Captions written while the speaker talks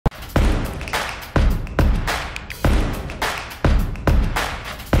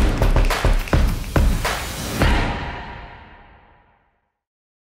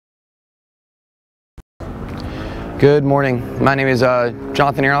Good morning. My name is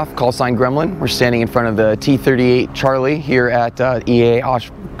Jonathan Aronoff, call sign Gremlin. We're standing in front of the T-38 Charlie here at EAA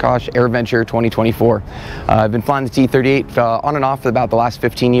Oshkosh AirVenture 2024. I've been flying the T-38 on and off for about the last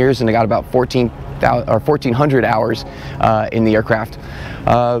 15 years, and I got about 1,400 hours in the aircraft.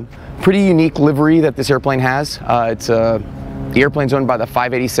 Pretty unique livery that this airplane has. The airplane's owned by the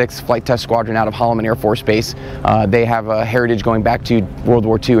 586 Flight Test Squadron out of Holloman Air Force Base. They have a heritage going back to World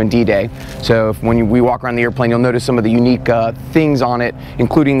War II and D-Day. So when we walk around the airplane, you'll notice some of the unique things on it,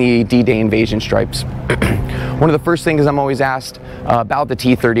 including the D-Day invasion stripes. One of the first things I'm always asked about the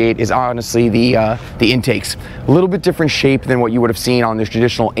T-38 is honestly the intakes. A little bit different shape than what you would have seen on this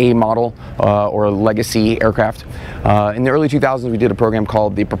traditional A model or legacy aircraft. In the early 2000s, we did a program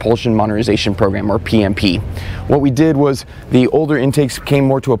called the Propulsion Modernization Program, or PMP. What we did was the older intakes came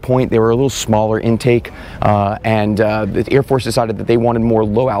more to a point. They were a little smaller intake, and the Air Force decided that they wanted more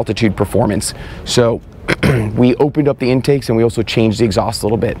low altitude performance. So we opened up the intakes, and we also changed the exhaust a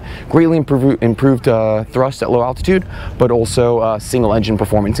little bit. Greatly improved thrust at low altitude, but also single engine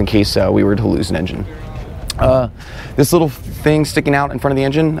performance in case we were to lose an engine. This little thing sticking out in front of the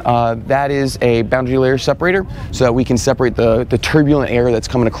engine, that is a boundary layer separator, so that we can separate the turbulent air that's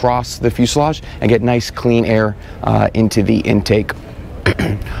coming across the fuselage and get nice clean air into the intake.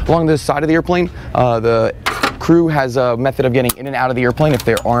 Along the side of the airplane, the crew has a method of getting in and out of the airplane if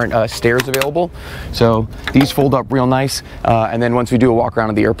there aren't stairs available. So these fold up real nice, and then once we do a walk around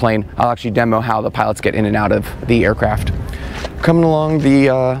of the airplane, I'll actually demo how the pilots get in and out of the aircraft. Coming along the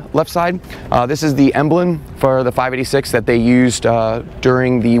left side, this is the emblem for the 586 that they used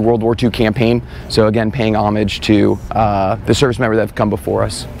during the World War II campaign. So again, paying homage to the service member that have come before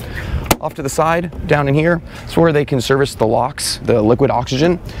us. Off to the side, down in here, it's where they can service the LOX, the liquid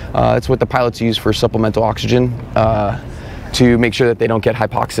oxygen. It's what the pilots use for supplemental oxygen to make sure that they don't get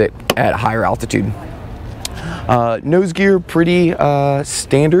hypoxic at higher altitude. Nose gear, pretty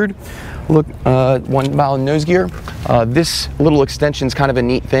standard. Look, 1 mile nose gear. This little extension is kind of a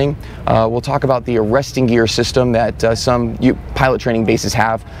neat thing. We'll talk about the arresting gear system that some pilot training bases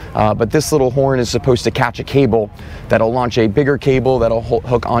have, but this little horn is supposed to catch a cable that'll launch a bigger cable that'll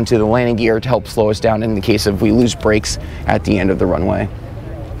hook onto the landing gear to help slow us down in the case of we lose brakes at the end of the runway.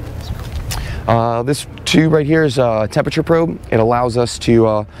 This tube right here is a temperature probe. It allows us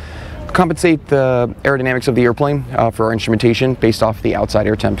to compensate the aerodynamics of the airplane for our instrumentation based off the outside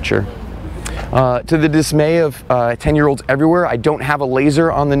air temperature. To the dismay of 10-year-olds everywhere, I don't have a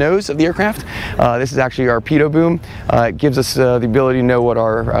laser on the nose of the aircraft. This is actually our pitot boom. It gives us the ability to know what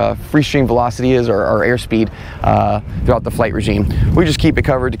our free stream velocity is, or our airspeed, throughout the flight regime. We just keep it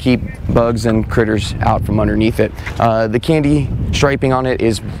covered to keep bugs and critters out from underneath it. The candy striping on it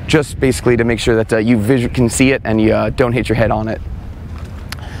is just basically to make sure that you can see it and you don't hit your head on it.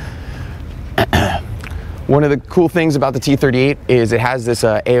 One of the cool things about the T-38 is it has this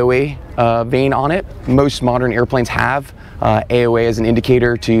AOA vane on it. Most modern airplanes have AOA as an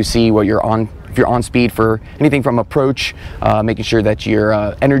indicator to see what you're on, if you're on speed for anything from approach, making sure that you're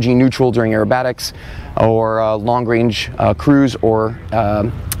energy neutral during aerobatics, or long-range cruise or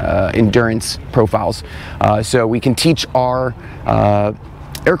endurance profiles. So we can teach our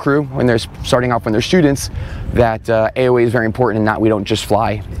air crew when they're starting off when they're students that AOA is very important and we don't just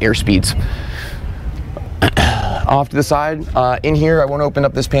fly air speeds. Off to the side, in here, I won't open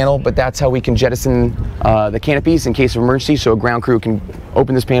up this panel, but that's how we can jettison the canopies in case of emergency, so a ground crew can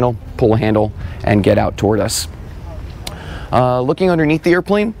open this panel, pull a handle, and get out toward us. Looking underneath the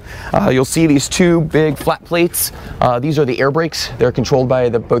airplane, you'll see these two big flat plates. These are the air brakes. They're controlled by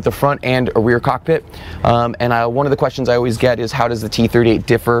both the front and a rear cockpit. And one of the questions I always get is, how does the T-38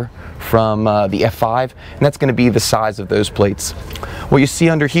 differ from the F5? And that's going to be the size of those plates. What you see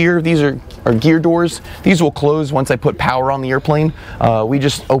under here, these are gear doors. These will close once I put power on the airplane. We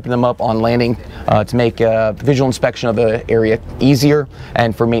just open them up on landing to make visual inspection of the area easier,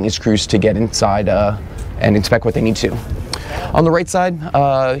 and for maintenance crews to get inside and inspect what they need to. On the right side,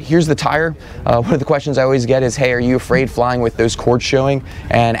 here's the tire. One of the questions I always get is, hey, are you afraid flying with those cords showing?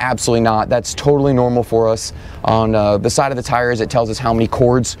 And absolutely not. That's totally normal for us. On the side of the tires, it tells us how many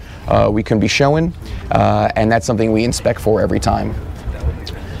cords we can be showing, and that's something we inspect for every time.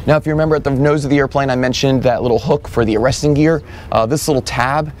 Now, if you remember at the nose of the airplane, I mentioned that little hook for the arresting gear. This little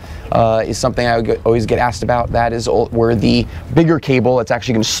tab is something I always get asked about. That is where the bigger cable, it's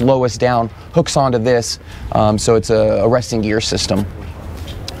actually going to slow us down, hooks onto this, so it's a arresting gear system.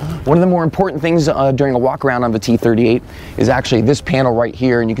 One of the more important things during a walk around on the T-38 is actually this panel right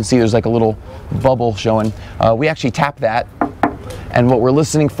here, and you can see there's like a little bubble showing. We actually tap that, and what we're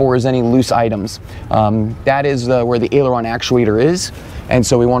listening for is any loose items. That is where the aileron actuator is. And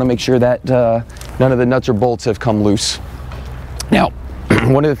so we want to make sure that none of the nuts or bolts have come loose. Now,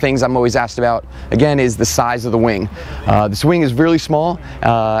 one of the things I'm always asked about, again, is the size of the wing. This wing is really small,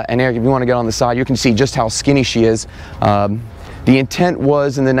 and Eric, if you want to get on the side, you can see just how skinny she is. The intent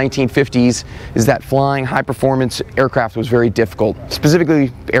was in the 1950s is that flying high-performance aircraft was very difficult,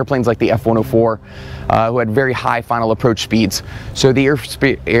 specifically airplanes like the F-104, who had very high final approach speeds. So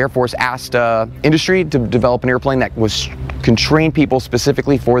the Air Force asked industry to develop an airplane that can train people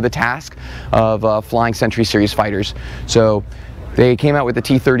specifically for the task of flying Century Series fighters. So they came out with the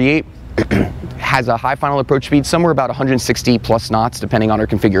T-38. Has a high final approach speed, somewhere about 160 plus knots, depending on our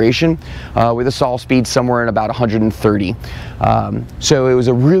configuration, with a stall speed somewhere in about 130. So it was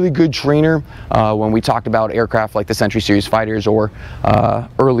a really good trainer when we talked about aircraft like the Century Series fighters or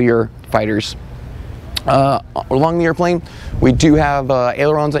earlier fighters. Along the airplane, we do have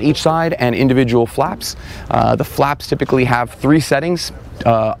ailerons on each side and individual flaps. The flaps typically have 3 settings,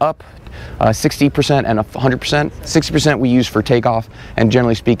 up, 60% and 100%. 60% we use for takeoff, and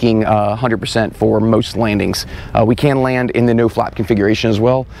generally speaking 100% for most landings. We can land in the no flap configuration as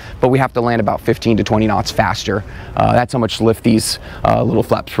well, but we have to land about 15 to 20 knots faster. That's how much lift these little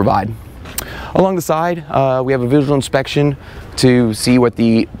flaps provide. Along the side, we have a visual inspection to see what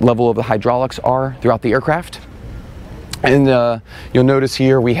the level of the hydraulics are throughout the aircraft. And you'll notice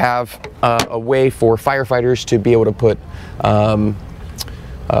here we have a way for firefighters to be able to put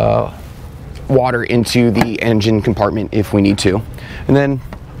water into the engine compartment if we need to. And then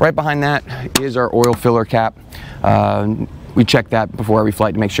right behind that is our oil filler cap. We check that before every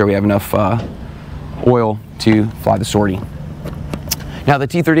flight to make sure we have enough oil to fly the sortie. Now the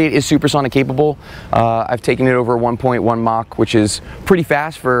T-38 is supersonic capable. I've taken it over 1.1 Mach, which is pretty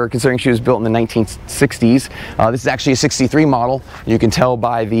fast for considering she was built in the 1960s. This is actually a 63 model. You can tell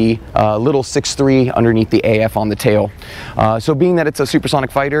by the little 6.3 underneath the AF on the tail. So being that it's a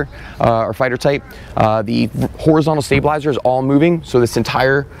supersonic fighter or fighter type, the horizontal stabilizer is all moving. So this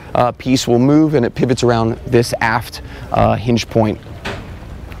entire piece will move, and it pivots around this aft hinge point.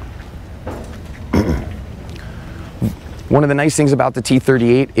 One of the nice things about the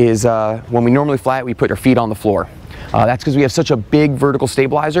T-38 is when we normally fly it, we put our feet on the floor. That's because we have such a big vertical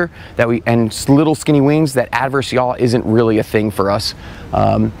stabilizer and little skinny wings that adverse yaw isn't really a thing for us.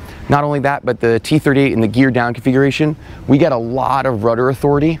 Not only that, but the T-38 in the gear down configuration, we get a lot of rudder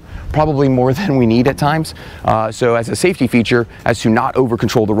authority, probably more than we need at times. So as a safety feature, as to not over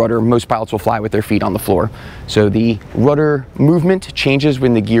control the rudder, most pilots will fly with their feet on the floor. So the rudder movement changes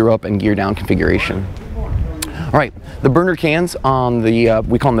when the gear up and gear down configuration. All right, the burner cans on the,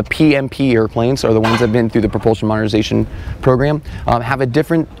 we call them the PMP airplanes, are the ones that have been through the propulsion modernization program, have a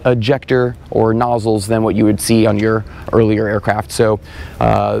different ejector or nozzles than what you would see on your earlier aircraft. So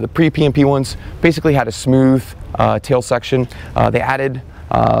the pre-PMP ones basically had a smooth tail section. They added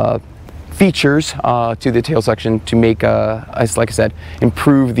features to the tail section to make, like I said,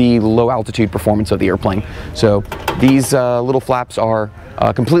 improve the low altitude performance of the airplane. So these little flaps are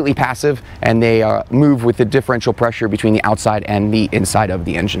completely passive, and they move with the differential pressure between the outside and the inside of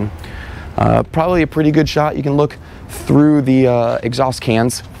the engine. Probably a pretty good shot. You can look through the exhaust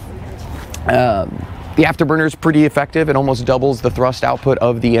cans. The afterburner is pretty effective. It almost doubles the thrust output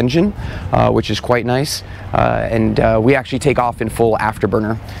of the engine, which is quite nice. And we actually take off in full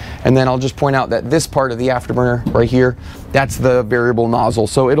afterburner. And then I'll just point out that this part of the afterburner right here, that's the variable nozzle.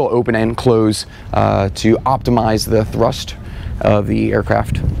 So it'll open and close to optimize the thrust of the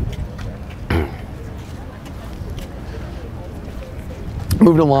aircraft.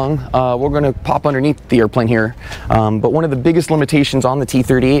 Moving along, we're going to pop underneath the airplane here, but one of the biggest limitations on the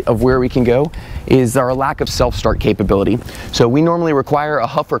T-38 of where we can go is our lack of self-start capability. So we normally require a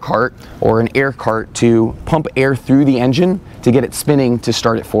huffer cart or an air cart to pump air through the engine to get it spinning to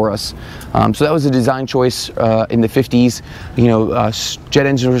start it for us. So that was a design choice in the 50s. You know, jet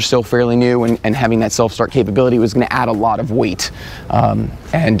engines were still fairly new, and having that self-start capability was going to add a lot of weight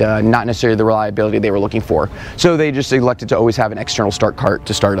and not necessarily the reliability they were looking for. So they just elected to always have an external start cart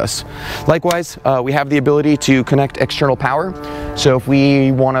to start us. Likewise, we have the ability to connect external power. So if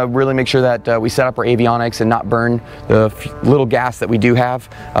we want to really make sure that we set up our avionics and not burn the little gas that we do have,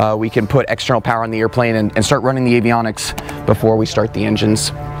 we can put external power on the airplane and start running the avionics before we start the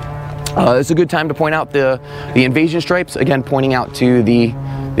engines. It's a good time to point out the invasion stripes, again pointing out to the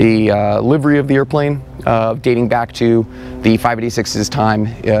livery of the airplane, dating back to the 586's time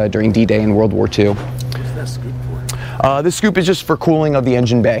during D-Day in World War II. What's that scoop for? This scoop is just for cooling of the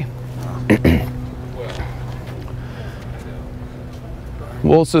engine bay.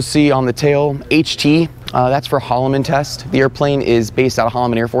 We'll also see on the tail HT That's for Holloman test. The airplane is based out of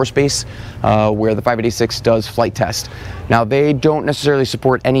Holloman Air Force Base, where the 586 does flight test. Now, they don't necessarily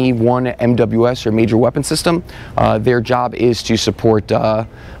support any one MWS or major weapon system. Their job is to support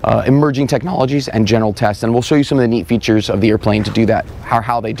emerging technologies and general tests, and we'll show you some of the neat features of the airplane to do that,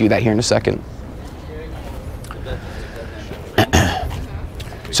 how they do that here in a second.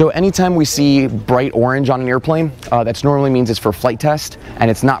 So anytime we see bright orange on an airplane, that normally means it's for flight test,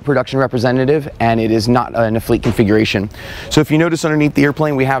 and it's not production representative, and it is not in a fleet configuration. So if you notice underneath the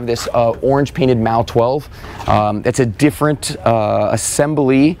airplane, we have this orange painted MAL 12. It's a different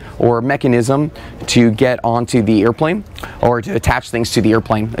assembly or mechanism to get onto the airplane or to attach things to the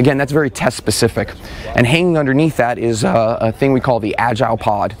airplane. Again, that's very test specific. And hanging underneath that is a thing we call the Agile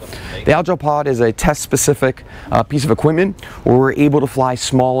Pod. The Agile Pod is a test specific piece of equipment where we're able to fly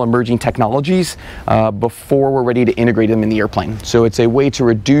small emerging technologies before we're ready to integrate them in the airplane. So it's a way to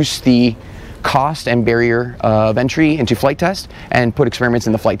reduce the cost and barrier of entry into flight test and put experiments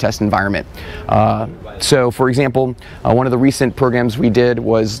in the flight test environment. So for example, one of the recent programs we did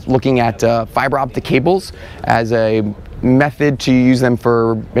was looking at fiber optic cables as a method to use them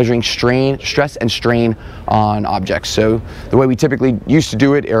for measuring stress and strain on objects. So the way we typically used to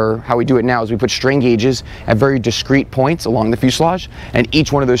do it, or how we do it now, is we put strain gauges at very discrete points along the fuselage, and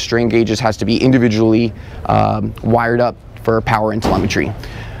each one of those strain gauges has to be individually wired up for power and telemetry.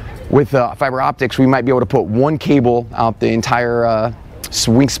 With fiber optics, we might be able to put one cable out the entire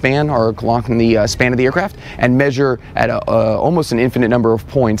wingspan or along the span of the aircraft and measure at almost an infinite number of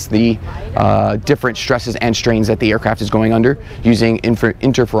points the different stresses and strains that the aircraft is going under using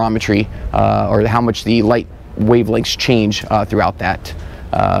interferometry, or how much the light wavelengths change throughout that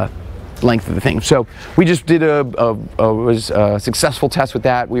length of the thing. So we just did a successful test with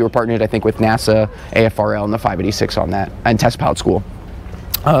that. We were partnered, I think, with NASA, AFRL, and the 586 on that, and Test Pilot School.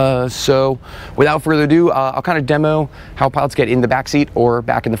 So without further ado, I'll kind of demo how pilots get in the back seat or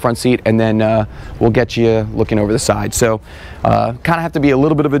back in the front seat, and then we'll get you looking over the side. So kind of have to be a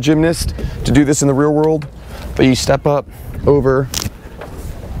little bit of a gymnast to do this in the real world, but you step up, over,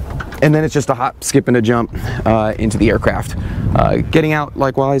 and then it's just a hop, skip, and a jump into the aircraft. Getting out,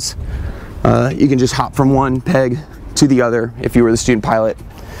 likewise, you can just hop from one peg to the other if you were the student pilot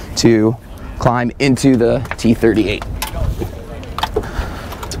to climb into the T-38.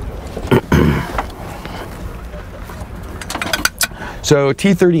 So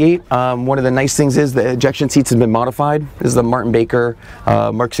T-38, one of the nice things is the ejection seats have been modified. This is the Martin Baker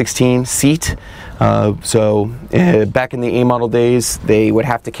Mark 16 seat. Back in the A model days, they would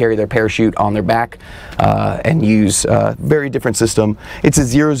have to carry their parachute on their back and use a very different system. It's a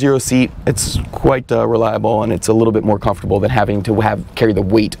 0-0 seat. It's quite reliable, and it's a little bit more comfortable than having to carry the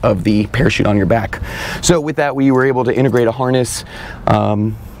weight of the parachute on your back. So with that, we were able to integrate a harness.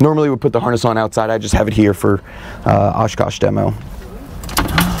 Normally we put the harness on outside. I just have it here for Oshkosh demo.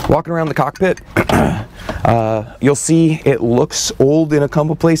 Walking around the cockpit, you'll see it looks old in a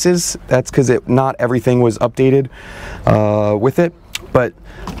couple places. That's because not everything was updated with it, but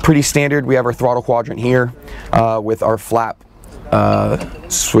pretty standard. We have our throttle quadrant here with our flap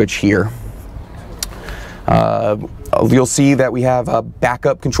switch here. You'll see that we have a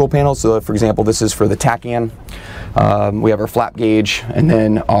backup control panel. So for example, this is for the TACAN. We have our flap gauge, and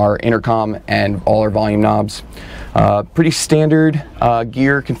then our intercom and all our volume knobs. Pretty standard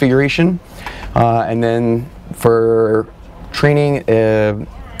gear configuration. And then for training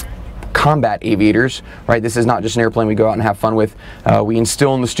combat aviators, right? This is not just an airplane we go out and have fun with. We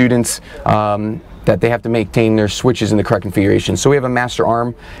instill in the students that they have to maintain their switches in the correct configuration. So we have a master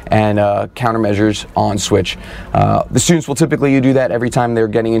arm and countermeasures on switch. The students will typically do that every time they're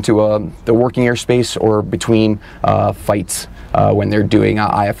getting into the working airspace or between fights when they're doing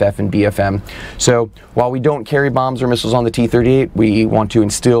IFF and BFM. So while we don't carry bombs or missiles on the T-38, we want to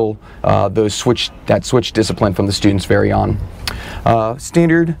instill that switch discipline from the students very on.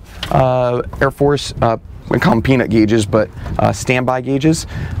 Standard Air Force, we call them peanut gauges, but standby gauges,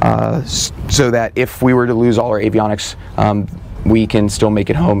 so that if we were to lose all our avionics, we can still make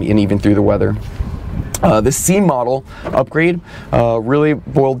it home and even through the weather. The C model upgrade really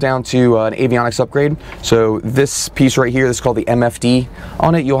boiled down to an avionics upgrade. So this piece right here, this is called the MFD.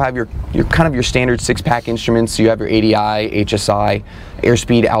 On it, you'll have your kind of your standard 6-pack instruments. So you have your ADI, HSI,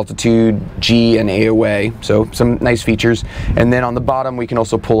 airspeed, altitude, G, and AOA. So some nice features. And then on the bottom, we can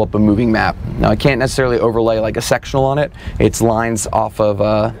also pull up a moving map. Now I can't necessarily overlay like a sectional on it. It's lines off of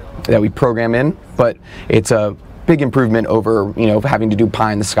that we program in, but it's a big improvement over having to do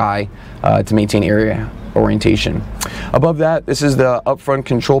pie in the sky to maintain area orientation. Above that, this is the upfront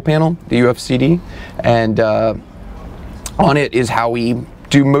control panel, the UFCD, and on it is how we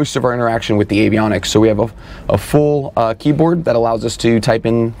do most of our interaction with the avionics. So we have a full keyboard that allows us to type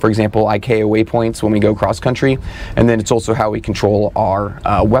in, for example, ICAO waypoints when we go cross country, and then it's also how we control our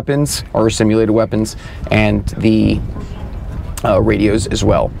weapons, our simulated weapons, and the radios as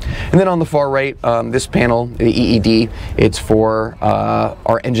well. And then on the far right, this panel, the EED, it's for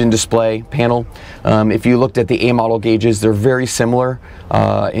our engine display panel. If you looked at the A model gauges, they're very similar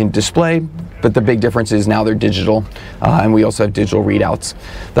in display, but the big difference is now they're digital, and we also have digital readouts.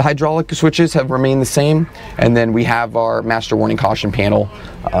 The hydraulic switches have remained the same, and then we have our master warning caution panel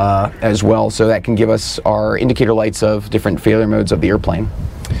as well, so that can give us our indicator lights of different failure modes of the airplane.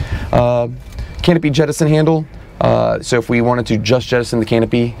 Canopy jettison handle. So if we wanted to just jettison the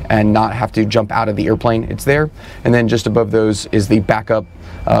canopy and not have to jump out of the airplane, it's there. And then just above those is the backup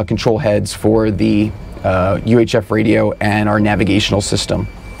control heads for the UHF radio and our navigational system.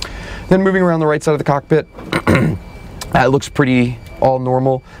 Then moving around the right side of the cockpit, it looks pretty all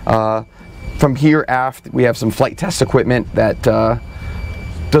normal. From here aft, we have some flight test equipment that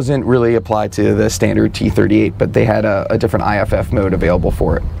doesn't really apply to the standard T-38, but they had a different IFF mode available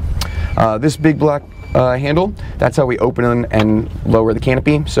for it. This big black handle, that's how we open and lower the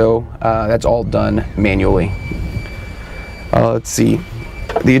canopy, so that's all done manually. Let's see,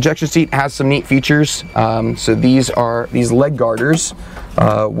 the ejection seat has some neat features. So these leg garters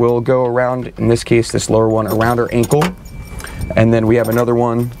will go around, in this case this lower one, around our ankle, and then we have another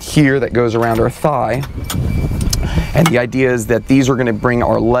one here that goes around our thigh. And the idea is that these are going to bring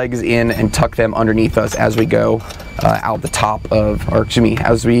our legs in and tuck them underneath us as we go out the top of, or excuse me,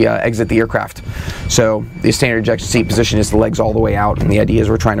 as we exit the aircraft. So the standard ejection seat position is the legs all the way out, and the idea is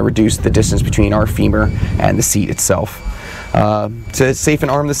we're trying to reduce the distance between our femur and the seat itself. To safe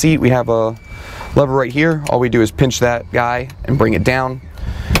and arm the seat, we have a lever right here. All we do is pinch that guy and bring it down.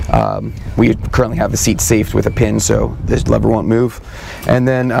 We currently have the seat safed with a pin, so this lever won't move. And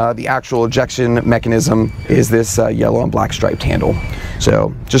then the actual ejection mechanism is this yellow and black striped handle.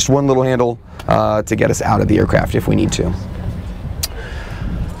 So just one little handle to get us out of the aircraft if we need to.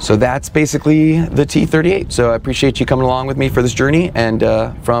 So that's basically the T-38. So I appreciate you coming along with me for this journey, and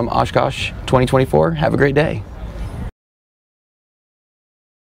from Oshkosh 2024, have a great day.